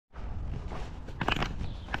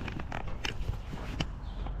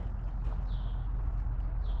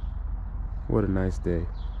What a nice day.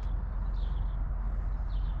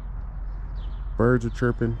 Birds are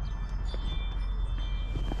chirping.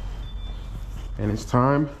 And it's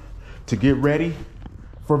time to get ready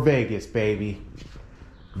for Vegas, baby.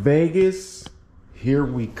 Vegas, here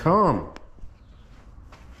we come.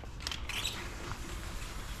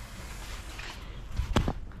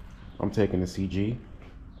 I'm taking the CG.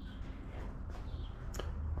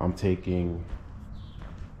 I'm taking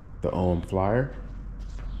the OM Flyer,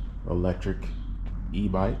 electric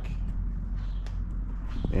e-bike,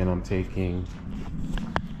 and I'm taking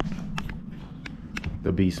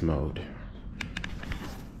the beast mode.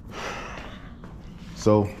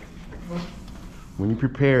 So when you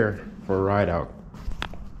prepare for a ride out,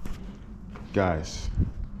 guys,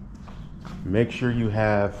 make sure you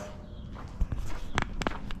have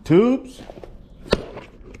tubes,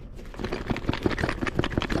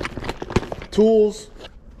 tools,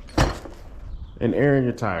 and air in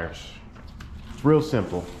your tires. It's real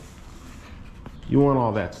simple. You want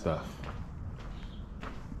all that stuff.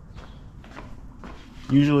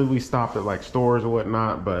 Usually we stop at like stores or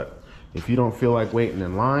whatnot, but if you don't feel like waiting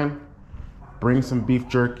in line, bring some beef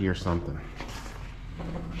jerky or something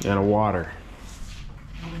and a water.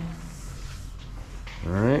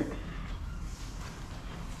 All right.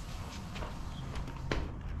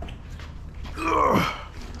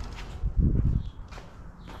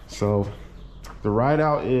 So the ride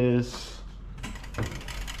out is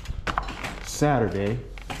Saturday,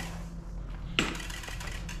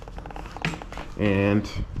 and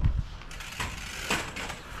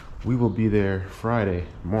we will be there Friday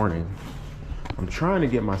morning. I'm trying to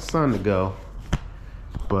get my son to go,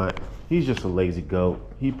 but he's just a lazy goat.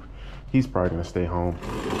 He's probably gonna stay home.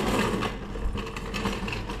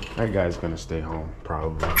 That guy's gonna stay home,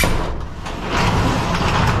 probably.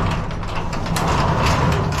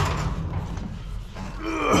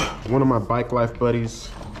 One of my bike life buddies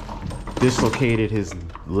dislocated his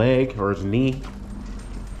leg or his knee.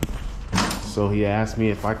 So he asked me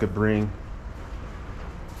if I could bring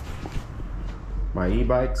my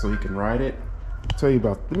e-bike so he can ride it.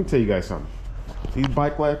 Let me tell you guys something. These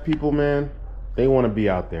bike life people, man, they want to be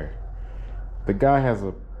out there. The guy has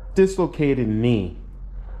a dislocated knee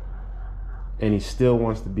and he still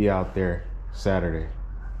wants to be out there Saturday.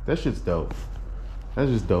 That shit's dope. That's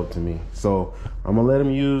just dope to me. So I'm gonna let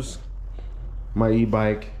him use my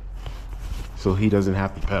e-bike so he doesn't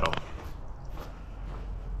have to pedal.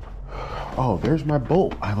 Oh, there's my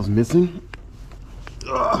bolt I was missing.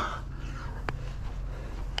 Ugh.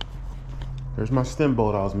 There's my stem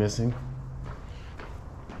bolt I was missing.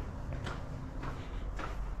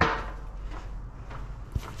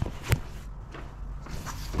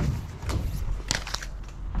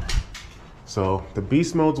 So the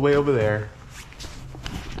beast mode's way over there.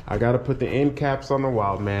 I gotta put the end caps on the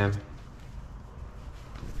Wildman.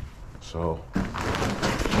 So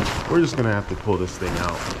we're just gonna have to pull this thing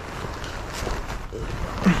out.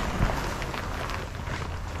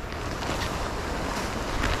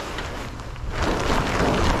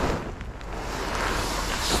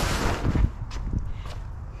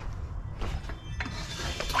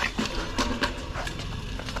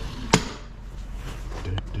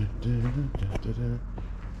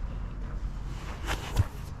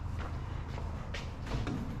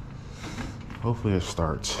 Hopefully it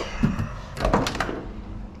starts.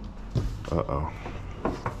 Uh-oh.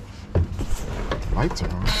 Lights are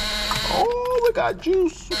on. Oh, we got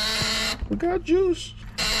juice. We got juice.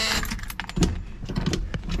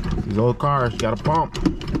 These old cars, you gotta pump.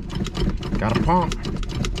 Gotta pump.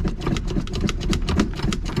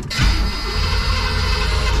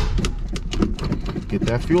 Get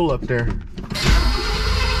that fuel up there.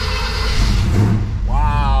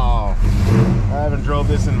 Wow. I haven't drove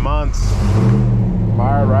this in months.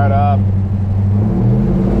 Fire right up.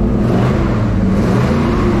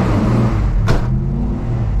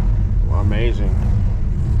 Well, amazing.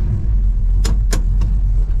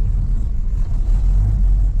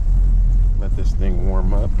 Let this thing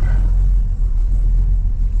warm up.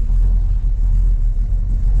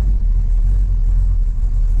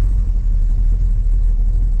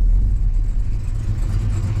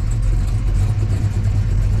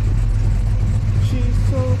 She's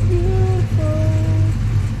so beautiful.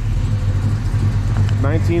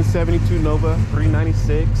 1972 Nova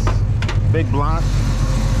 396, big block.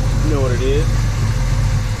 You know what it is.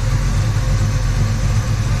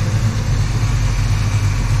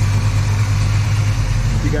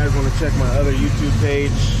 If you guys want to check my other YouTube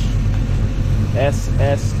page,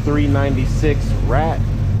 SS396 Rat,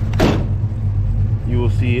 you will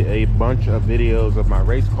see a bunch of videos of my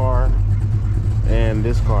race car and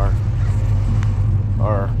this car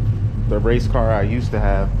are the race car I used to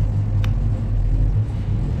have.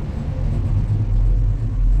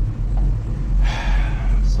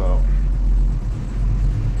 So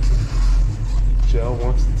Jill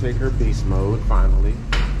wants to take her beast mode finally.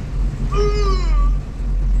 I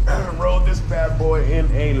haven't rode this bad boy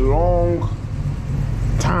in a long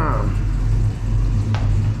time.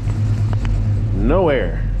 No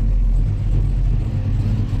air.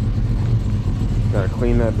 Gotta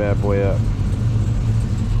clean that bad boy up.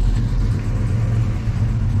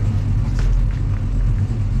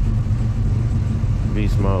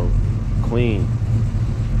 Beast mode. Clean.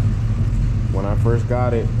 When I first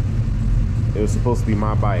got it, it was supposed to be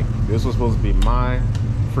my bike. This was supposed to be my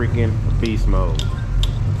freaking beast mode.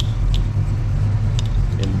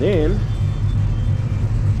 And then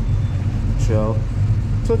Shell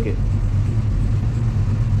took it.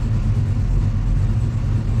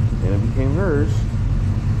 And it became hers.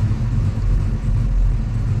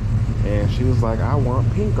 And she was like, I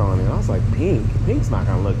want pink on it. I was like, pink? Pink's not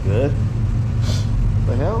gonna look good.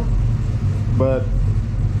 The hell? But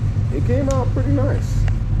it came out pretty nice.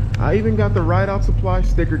 I even got the Rideout Supply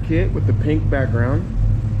sticker kit with the pink background,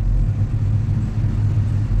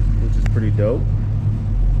 which is pretty dope.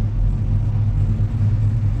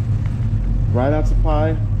 Rideout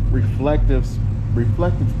Supply reflective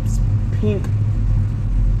pink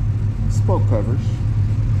spoke covers,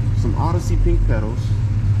 some Odyssey pink pedals.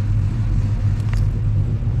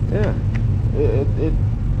 Yeah,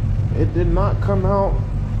 it did not come out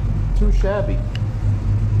too shabby.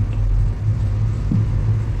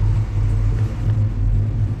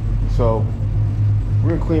 So we're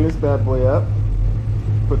gonna clean this bad boy up,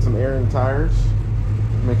 put some air in the tires,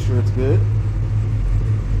 make sure it's good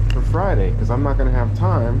for Friday, because I'm not gonna have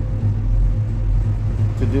time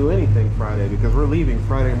to do anything Friday because we're leaving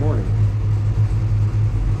Friday morning.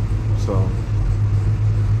 So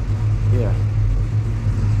yeah.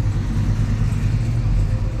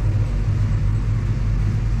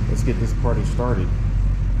 Let's get this party started.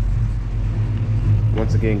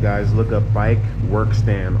 Once again, guys, look up bike work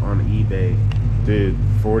stand on eBay. Dude,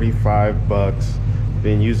 45 bucks.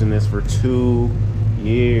 Been using this for 2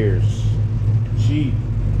 years. Cheap.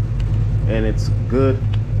 And it's good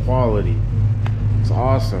quality. It's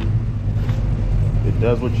awesome. It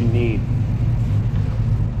does what you need.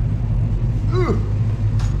 Ugh.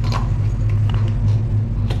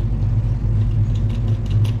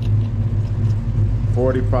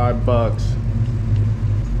 $45.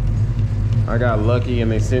 I got lucky and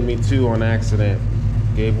they sent me 2 on accident.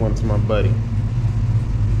 Gave one to my buddy.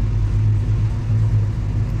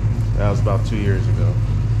 That was about 2 years ago.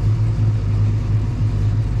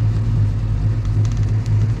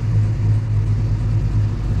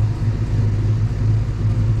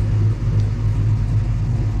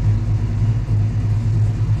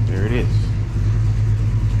 There it is.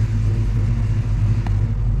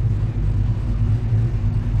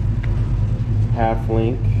 Half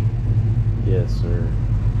link. Yes, sir.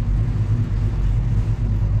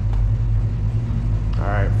 All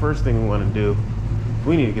right, first thing we want to do,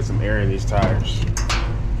 we need to get some air in these tires.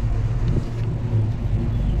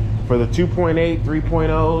 For the 2.8,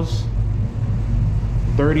 3.0s,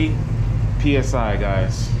 30 PSI,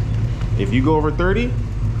 guys. If you go over 30,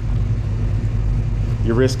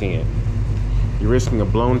 you're risking it. You're risking a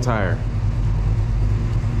blown tire.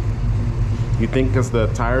 You think because the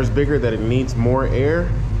tire's bigger that it needs more air?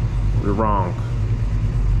 You're wrong.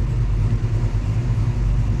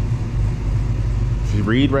 If you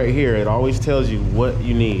read right here, it always tells you what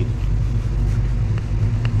you need.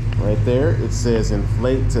 Right there, it says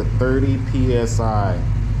inflate to 30 PSI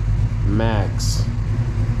max.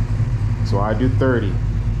 So I do 30.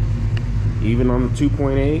 Even on the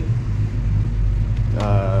 2.8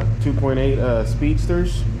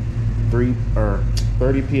 speedsters,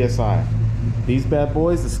 30 PSI. These bad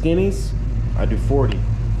boys, the skinnies, I do 40.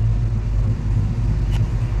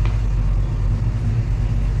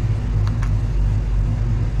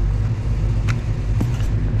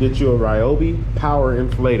 Get you a Ryobi power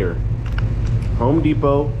inflator, Home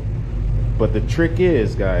Depot. But the trick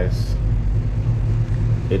is, guys,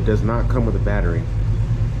 it does not come with a battery.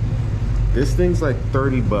 This thing's like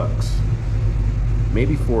 30 bucks,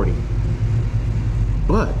 maybe 40.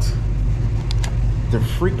 But the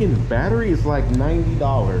freaking battery is like $90.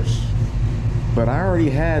 But I already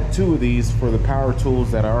had 2 of these for the power tools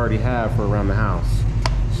that I already have for around the house.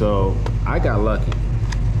 So I got lucky.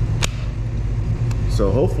 So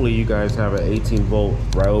hopefully you guys have an 18-volt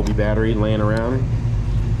Ryobi battery laying around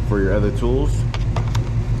for your other tools.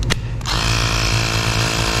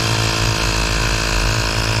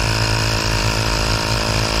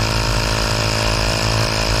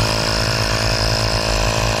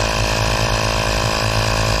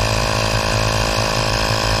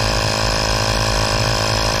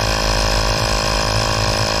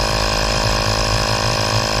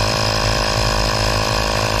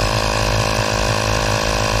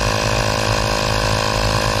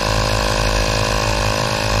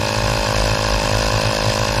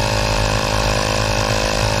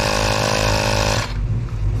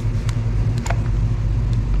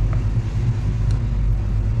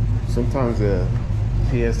 Sometimes the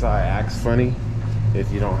PSI acts funny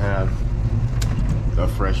if you don't have a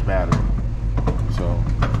fresh battery. So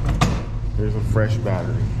here's a fresh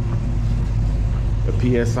battery.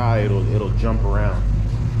 The PSI, it'll jump around.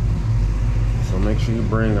 So make sure you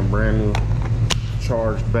bring a brand new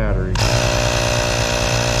charged battery. Yeah.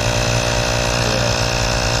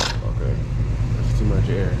 Okay, that's too much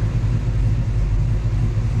air.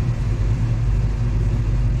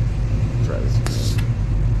 Try this again.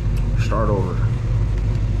 Start over.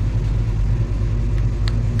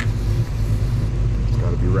 It's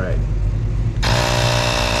gotta be right.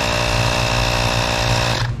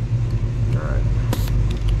 Alright.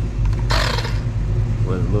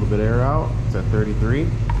 Let a little bit of air out. It's at 33.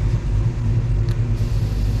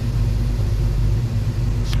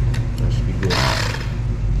 That should be good.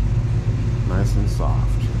 Nice and soft.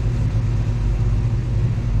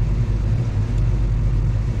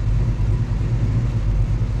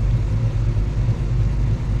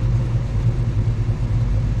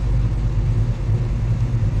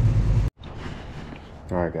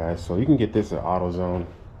 Alright guys, so you can get this at AutoZone.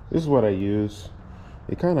 This is what I use.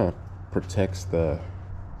 It kind of protects the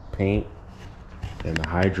paint and the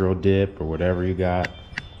hydro dip or whatever you got.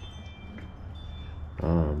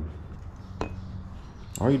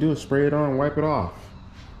 All you do is spray it on and wipe it off.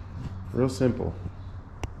 Real simple.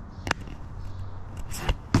 It's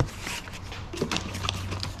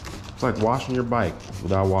like washing your bike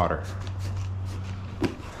without water.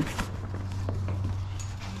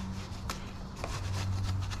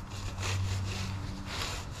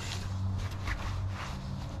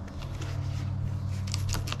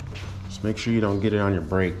 Just make sure you don't get it on your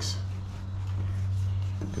brakes,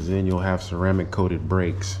 because then you'll have ceramic coated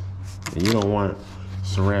brakes, and you don't want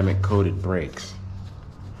ceramic coated brakes.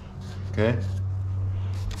 Okay?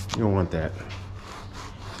 You don't want that,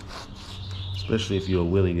 especially if you're a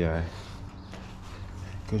wheelie guy,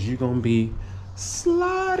 because you're gonna be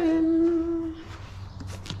sliding,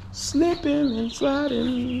 slipping and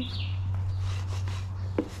sliding.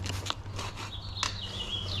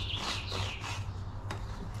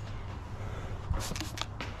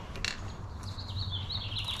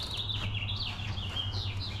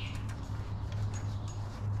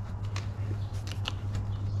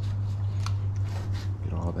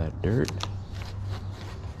 All that dirt.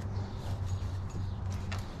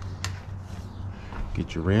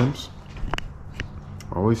 Get your rims.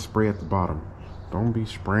 Always spray at the bottom. Don't be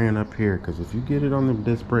spraying up here, because if you get it on the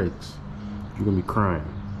disc brakes, you're gonna be crying.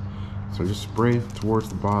 So just spray towards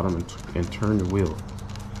the bottom and turn the wheel.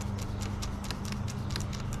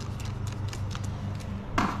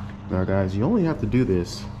 Now guys, you only have to do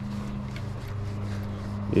this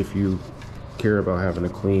if you care about having a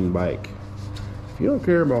clean bike. If you don't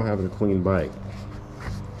care about having a clean bike,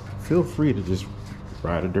 feel free to just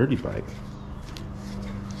ride a dirty bike.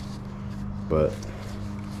 But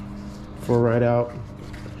for a ride out,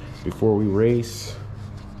 before we race,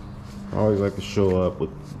 I always like to show up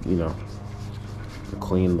with, you know, a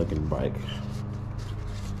clean looking bike.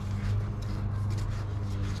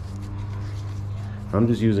 I'm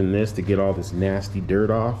just using this to get all this nasty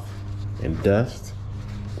dirt off and dust,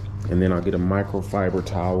 and then I'll get a microfiber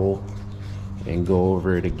towel and go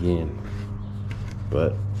over it again.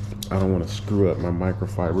 But I don't want to screw up my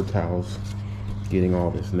microfiber towels getting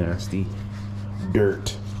all this nasty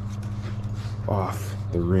dirt off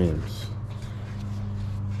the rims.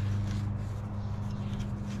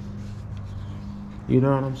 You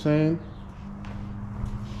know what I'm saying?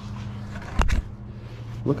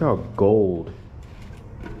 Look how gold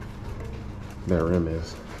that rim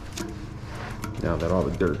is now that all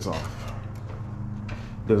the dirt's off.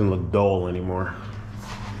 Doesn't look dull anymore.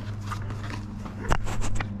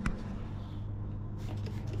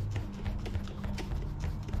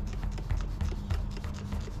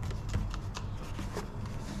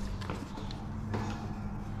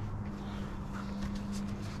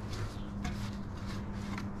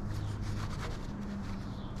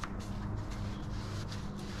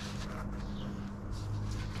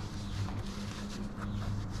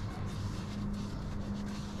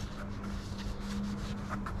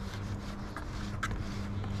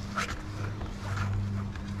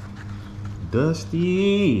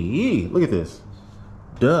 Dusty. Look at this.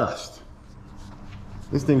 Dust.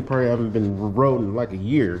 This thing probably haven't been rode in like a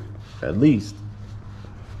year, at least.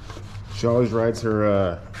 She always rides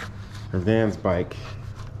her Vans bike.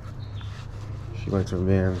 She likes her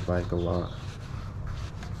Vans bike a lot.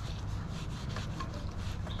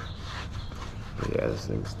 But yeah, this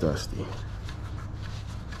thing's dusty.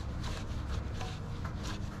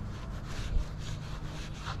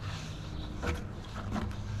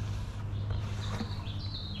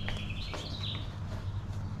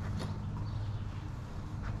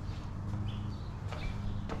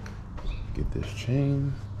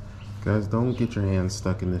 chain. Guys, don't get your hands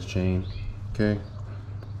stuck in this chain, okay?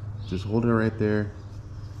 Just hold it right there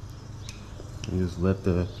and just let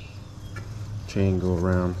the chain go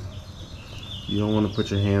around. You don't want to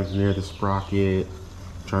put your hands near the sprocket,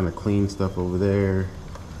 trying to clean stuff over there.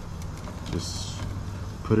 Just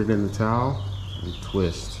put it in the towel and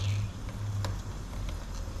twist.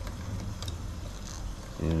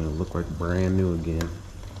 And it'll look like brand new again.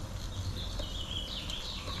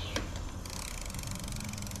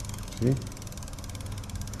 See? And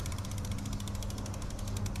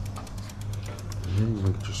then you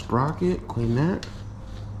look at your sprocket, clean that.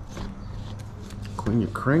 Clean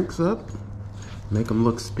your cranks up, make them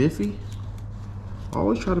look spiffy.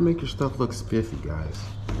 Always try to make your stuff look spiffy, guys.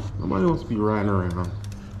 Nobody wants to be riding around a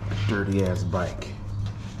dirty ass bike.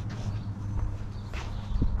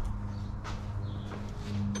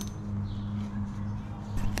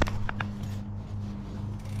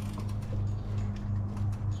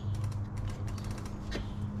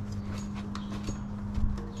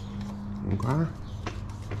 Okay.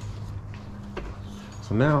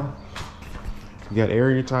 So now you got air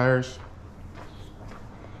in your tires.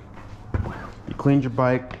 You cleaned your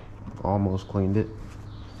bike, almost cleaned it.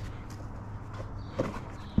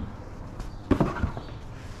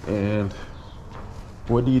 And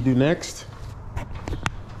what do you do next?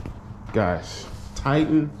 Guys,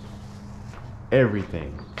 tighten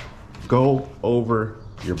everything. Go over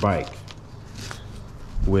your bike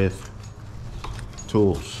with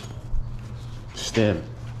tools, stem,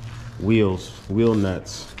 wheels, wheel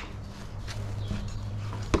nuts,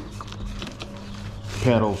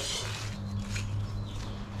 pedals,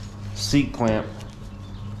 seat clamp,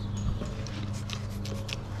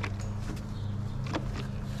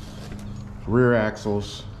 rear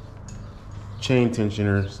axles, chain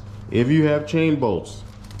tensioners. If you have chain bolts,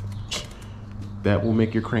 that will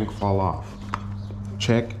make your crank fall off.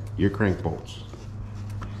 Check your crank bolts.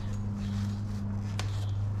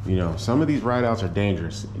 You know, some of these rideouts are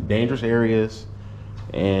dangerous areas,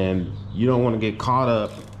 and you don't want to get caught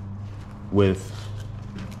up with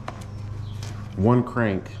one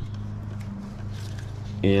crank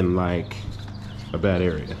in like a bad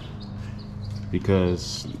area,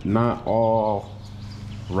 because not all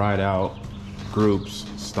rideout groups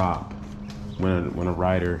stop when a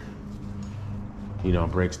rider, you know,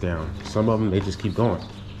 breaks down. Some of them, they just keep going.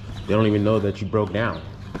 They don't even know that you broke down.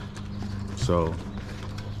 So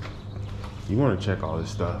you want to check all this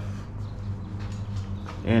stuff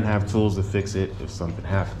and have tools to fix it if something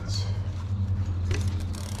happens.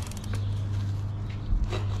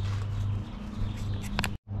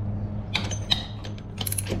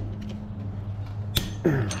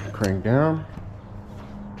 Crank down.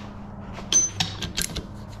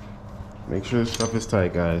 Make sure this stuff is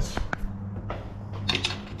tight, guys.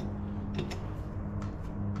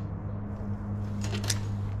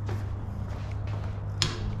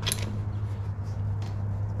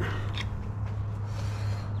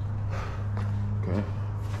 Okay.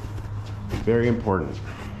 Very important.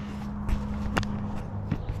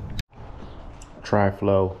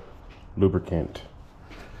 Tri-Flow lubricant.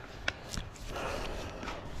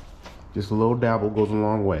 Just a little dabble goes a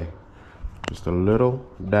long way. Just a little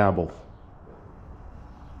dabble.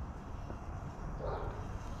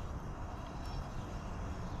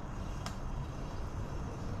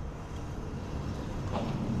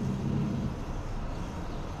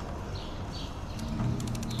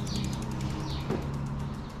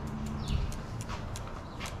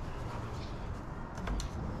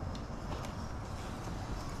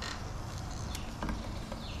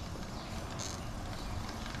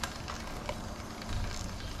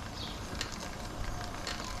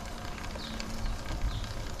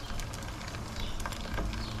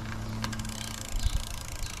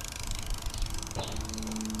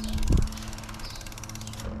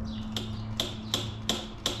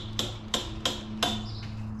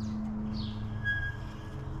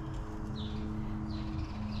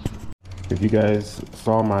 If you guys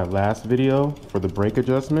saw my last video for the brake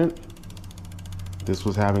adjustment, this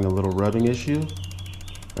was having a little rubbing issue.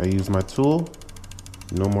 I used my tool,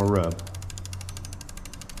 no more rub.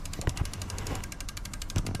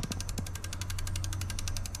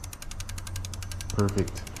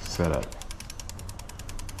 Perfect setup.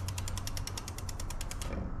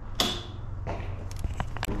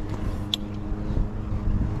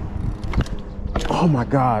 Oh my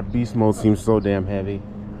God, beast mode seems so damn heavy.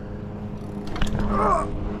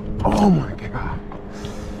 Oh my God.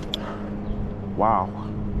 Wow.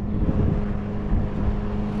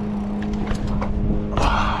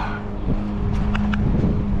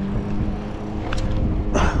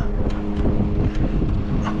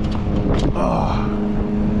 Oh.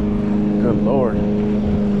 Lord.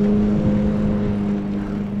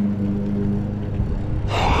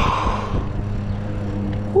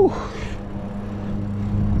 Whew.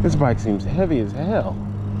 This bike seems heavy as hell.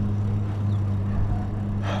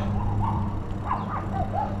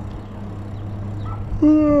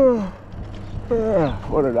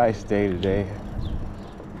 What a nice day today.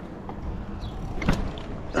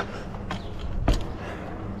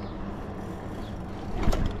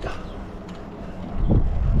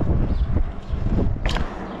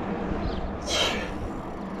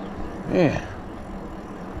 Man.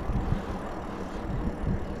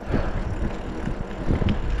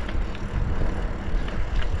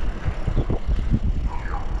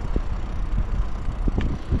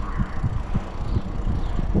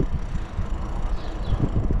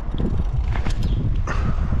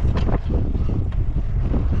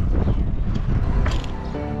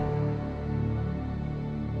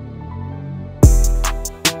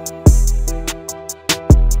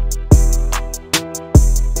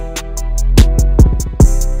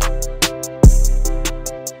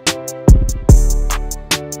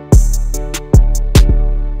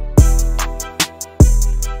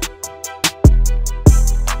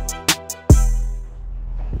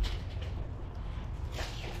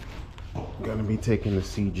 Gonna be taking the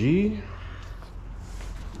CG.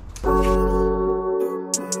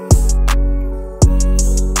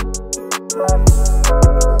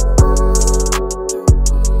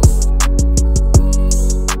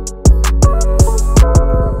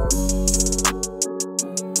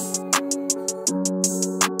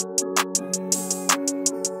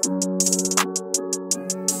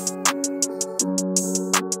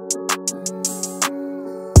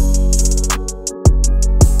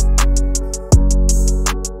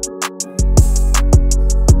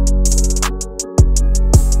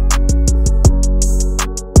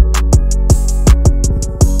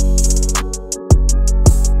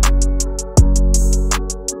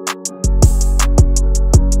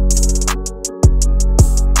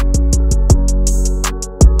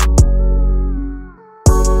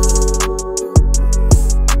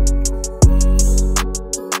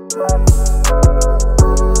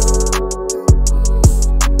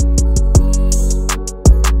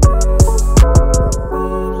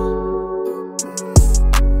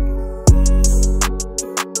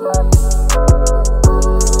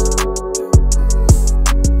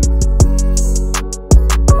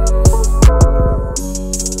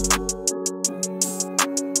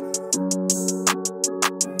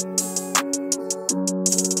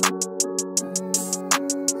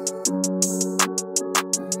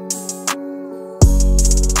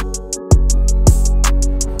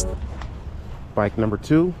 Bike number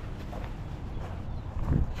 2,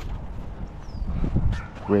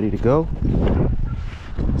 ready to go.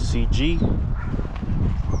 CG.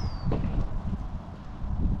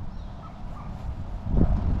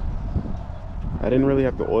 I didn't really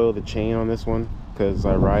have to oil the chain on this one because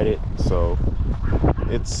I ride it, so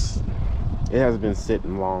it hasn't been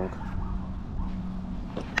sitting long.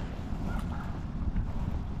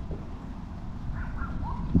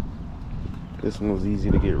 This one was easy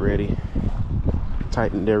to get ready.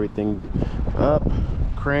 Tightened everything up,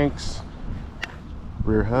 cranks,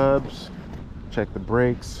 rear hubs, check the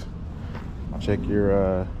brakes, check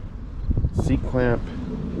your seat clamp,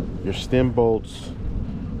 your stem bolts,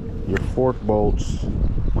 your fork bolts,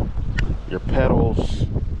 your pedals,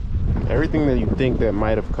 everything that you think that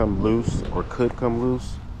might have come loose or could come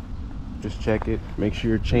loose. Just check it, make sure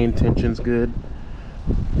your chain tension's good,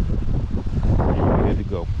 and you're good to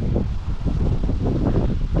go.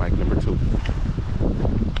 Bike number 2.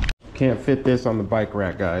 Can't fit this on the bike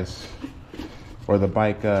rack, guys, or the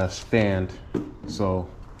bike stand, so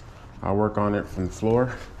I'll work on it from the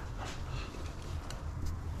floor.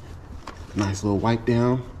 Nice little wipe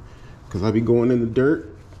down, because I'll be going in the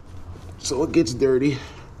dirt, so it gets dirty.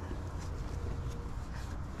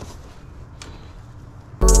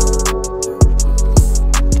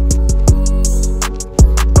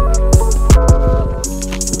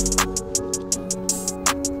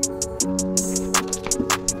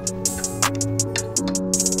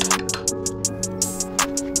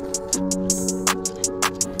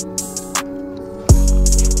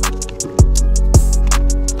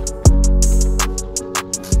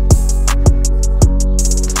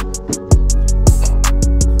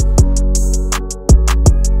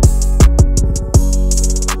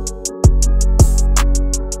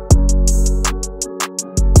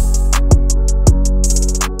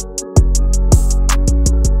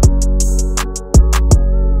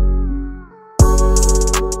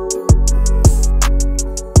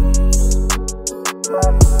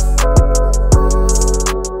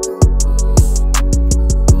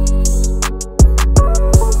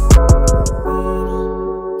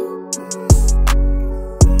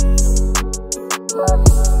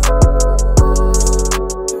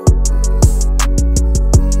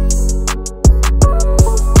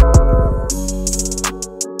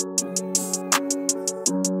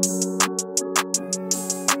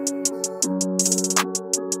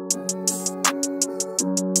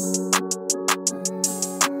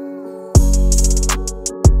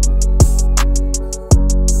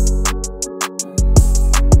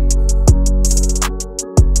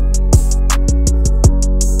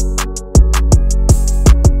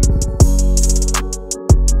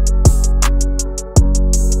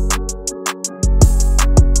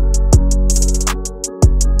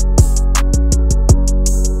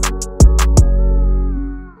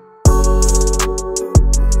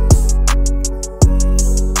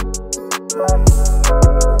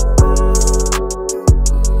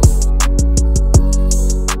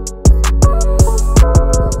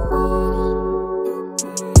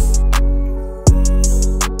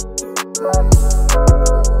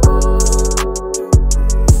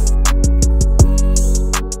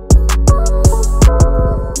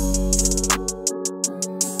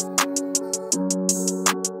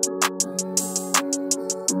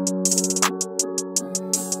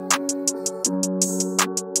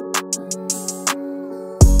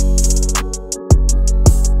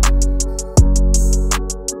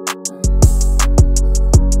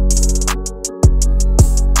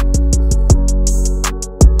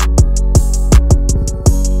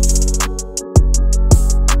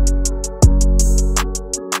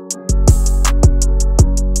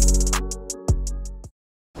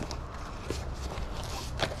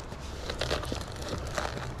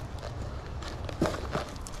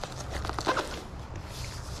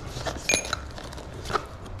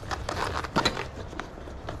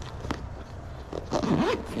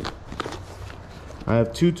 I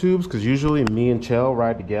have 2 tubes because usually me and Chell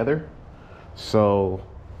ride together. So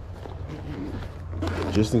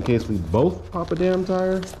just in case we both pop a damn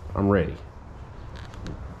tire, I'm ready.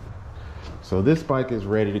 So this bike is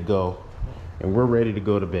ready to go, and we're ready to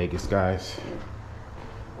go to Vegas, guys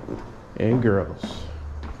and girls.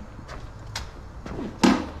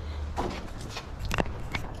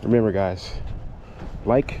 Remember, guys,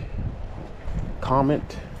 like,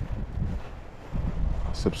 comment,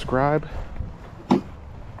 subscribe,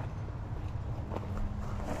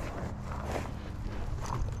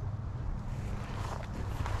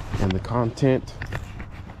 and the content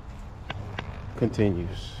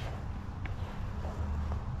continues.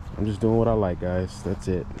 I'm just doing what I like, guys. That's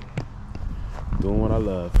it. Doing what I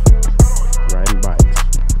love. Riding bikes.